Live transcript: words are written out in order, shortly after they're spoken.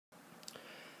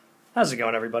How's it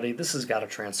going, everybody? This has Gotta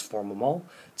Transform 'em All.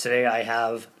 Today I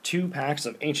have 2 packs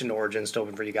of Ancient Origins to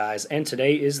open for you guys, and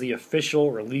today is the official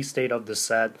release date of the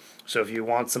set. So if you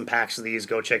want some packs of these,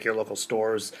 go check your local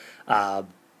stores. I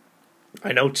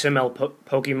know Tim L.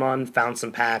 Pokemon found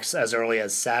some packs as early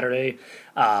as Saturday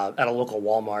at a local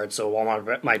Walmart, so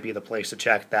Walmart might be the place to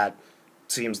check. That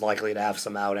seems likely to have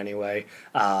some out anyway.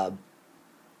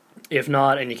 If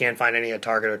not, and you can't find any at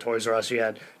Target or Toys R Us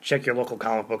yet, check your local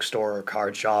comic book store or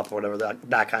card shop or whatever,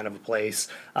 that kind of a place,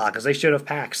 because they should have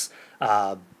packs,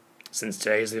 since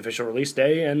today is the official release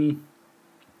day, and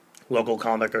local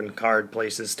comic and card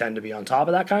places tend to be on top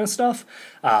of that kind of stuff.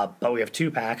 But we have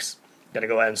 2 packs. Gotta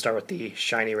go ahead and start with the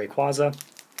Shiny Rayquaza.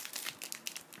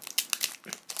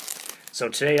 So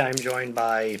today I'm joined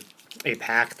by a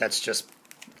pack that's just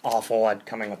awful at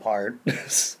coming apart.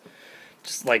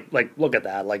 Just like look at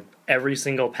that. Like every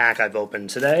single pack I've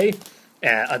opened today.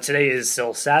 Today is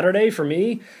still Saturday for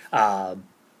me.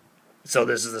 So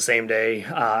this is the same day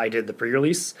I did the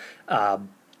pre-release. Yeah,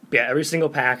 every single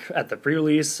pack at the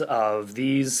pre-release of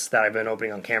these that I've been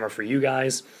opening on camera for you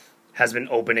guys has been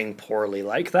opening poorly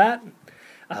like that.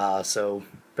 So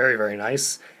very, very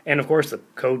nice. And of course the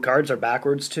code cards are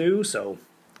backwards too, so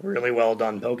really well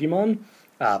done, Pokemon.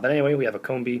 But anyway, we have a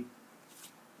Combee,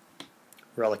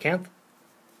 Relicanth,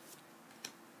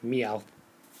 Meowth,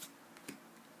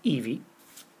 Eevee,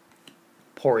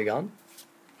 Porygon,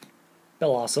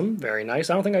 Bellossom, very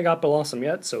nice. I don't think I got Bellossom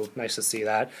yet, so nice to see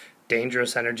that.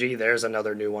 Dangerous Energy, there's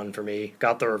another new one for me.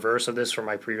 Got the reverse of this for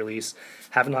my pre-release.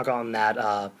 Have not gotten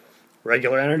that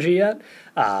regular energy yet.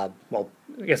 Well,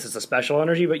 I guess it's a special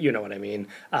energy, but you know what I mean.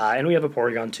 And we have a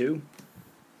Porygon 2.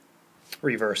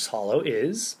 Reverse Holo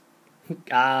is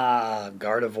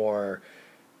Gardevoir.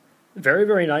 Very,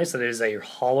 very nice. That is a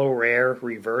holo rare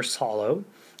reverse holo.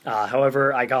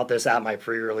 However, I got this at my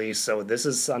pre-release, so this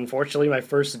is unfortunately my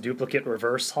first duplicate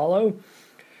reverse holo.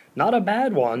 Not a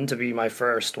bad one to be my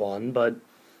first one, but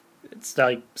it's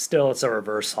like still it's a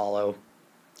reverse holo.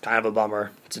 Kind of a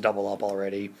bummer. It's a double up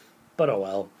already, but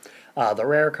oh well. The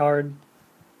rare card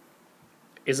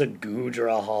is a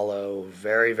Goodra holo.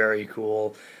 Very, very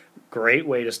cool. Great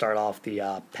way to start off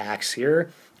the packs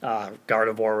here.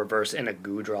 Gardevoir reverse and a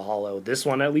Goodra holo. This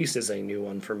one at least is a new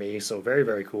one for me, so very,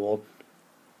 very cool.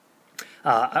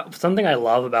 Something I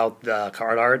love about the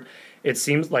card art, it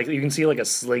seems like you can see like a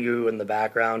Sliggoo in the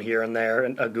background here and there,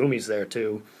 and a Gumi's there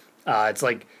too. It's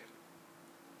like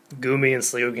Gumi and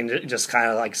Sliggoo can just kind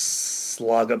of like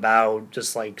slug about,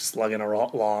 just like slugging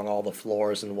along all the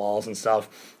floors and walls and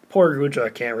stuff. Poor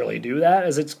Goodra can't really do that,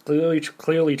 as it's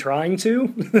clearly trying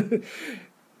to.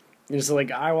 It's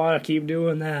like, I want to keep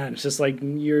doing that. It's just like,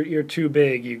 you're too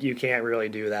big. You can't really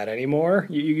do that anymore.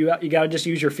 You got to just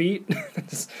use your feet.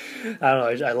 I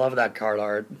don't know. I love that card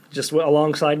art. Just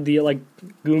alongside the like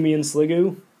Gumi and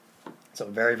Sliggoo. So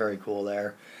very, very cool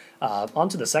there. On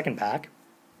to the second pack.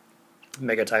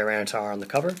 Mega Tyranitar on the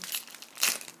cover.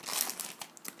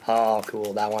 Oh,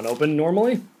 cool. That one opened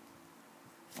normally.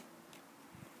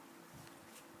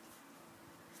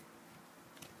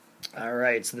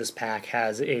 Alright, so this pack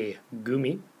has a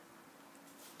Gumi,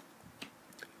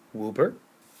 Wooper,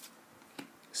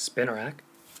 Spinarak,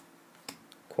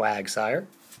 Quagsire,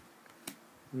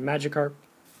 Magikarp,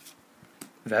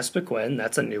 Vespiquen,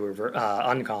 that's a new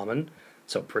uncommon,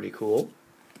 so pretty cool,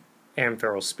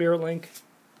 Ampharos Spirit Link,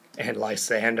 and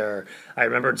Lysander. I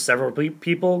remembered several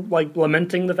people like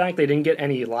lamenting the fact they didn't get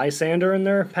any Lysander in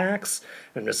their packs,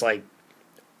 and just like,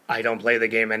 I don't play the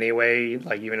game anyway.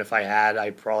 Like, even if I had,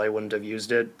 I probably wouldn't have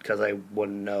used it because I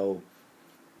wouldn't know.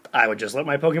 I would just let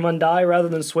my Pokemon die rather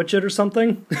than switch it or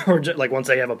something. Or just, like, once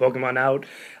I have a Pokemon out,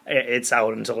 it's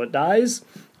out until it dies,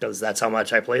 because that's how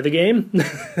much I play the game.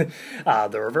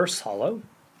 The reverse holo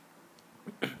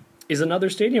is another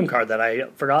stadium card that I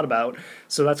forgot about,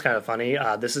 so that's kind of funny.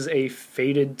 This is a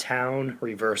Faded Town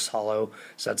reverse holo,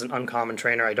 so that's an uncommon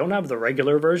trainer. I don't have the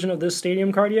regular version of this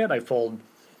stadium card yet. I pulled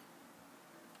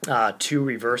 2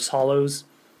 reverse holos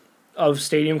of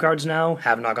stadium cards now.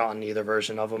 Have not gotten either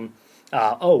version of them.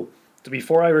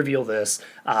 Before I reveal this,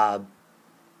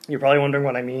 you're probably wondering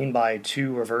what I mean by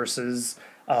 2 reverses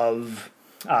of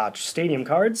stadium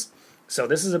cards. So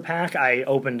this is a pack I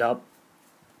opened up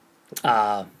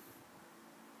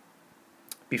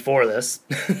before this,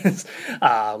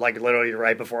 like literally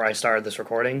right before I started this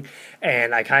recording,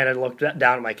 and I kind of looked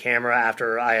down at my camera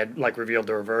after I had like revealed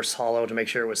the reverse holo to make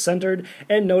sure it was centered,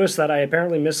 and noticed that I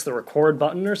apparently missed the record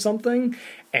button or something,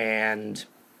 and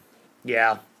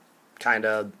yeah, kind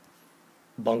of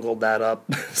bungled that up.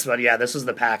 But yeah, this is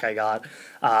the pack I got.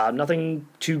 Nothing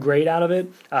too great out of it.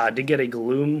 Did get a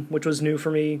Gloom, which was new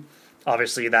for me.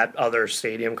 Obviously, that other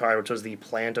stadium card, which was the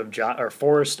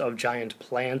Forest of Giant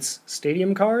Plants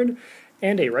stadium card,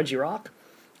 and a Regirock.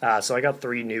 So I got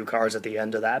 3 new cards at the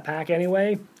end of that pack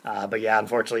anyway. But yeah,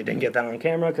 unfortunately didn't get that on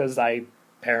camera because I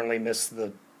apparently missed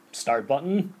the start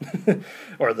button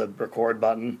or the record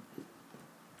button.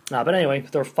 But anyway,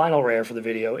 the final rare for the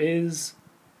video is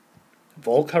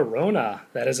Volcarona.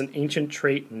 That is an Ancient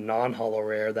Trait non-holo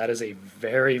rare. That is a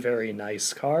very, very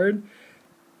nice card.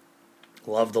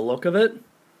 Love the look of it.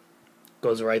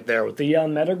 Goes right there with the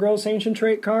Metagross Ancient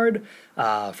Trait card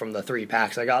from the 3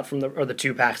 packs I got from the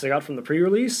 2 packs I got from the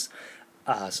pre-release.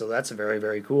 So that's very,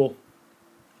 very cool.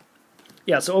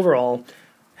 Yeah, so overall,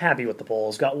 happy with the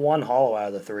pulls. Got 1 holo out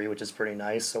of the 3, which is pretty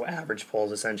nice. So average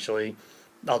pulls essentially.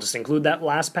 I'll just include that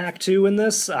last pack too in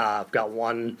this. I've got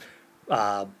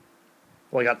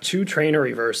I got 2 trainer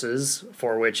reverses,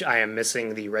 for which I am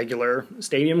missing the regular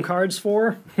stadium cards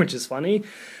for, which is funny.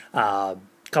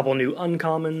 Couple new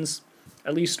uncommons,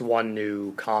 at least 1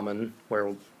 new common.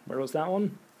 Where was that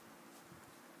one?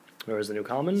 Where was the new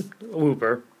common?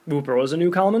 Wooper. Wooper was a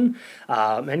new common.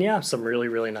 And yeah, some really,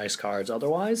 really nice cards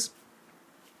otherwise.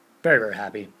 Very, very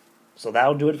happy. So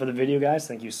that'll do it for the video, guys.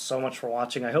 Thank you so much for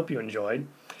watching. I hope you enjoyed.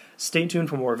 Stay tuned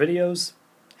for more videos.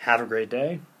 Have a great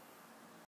day.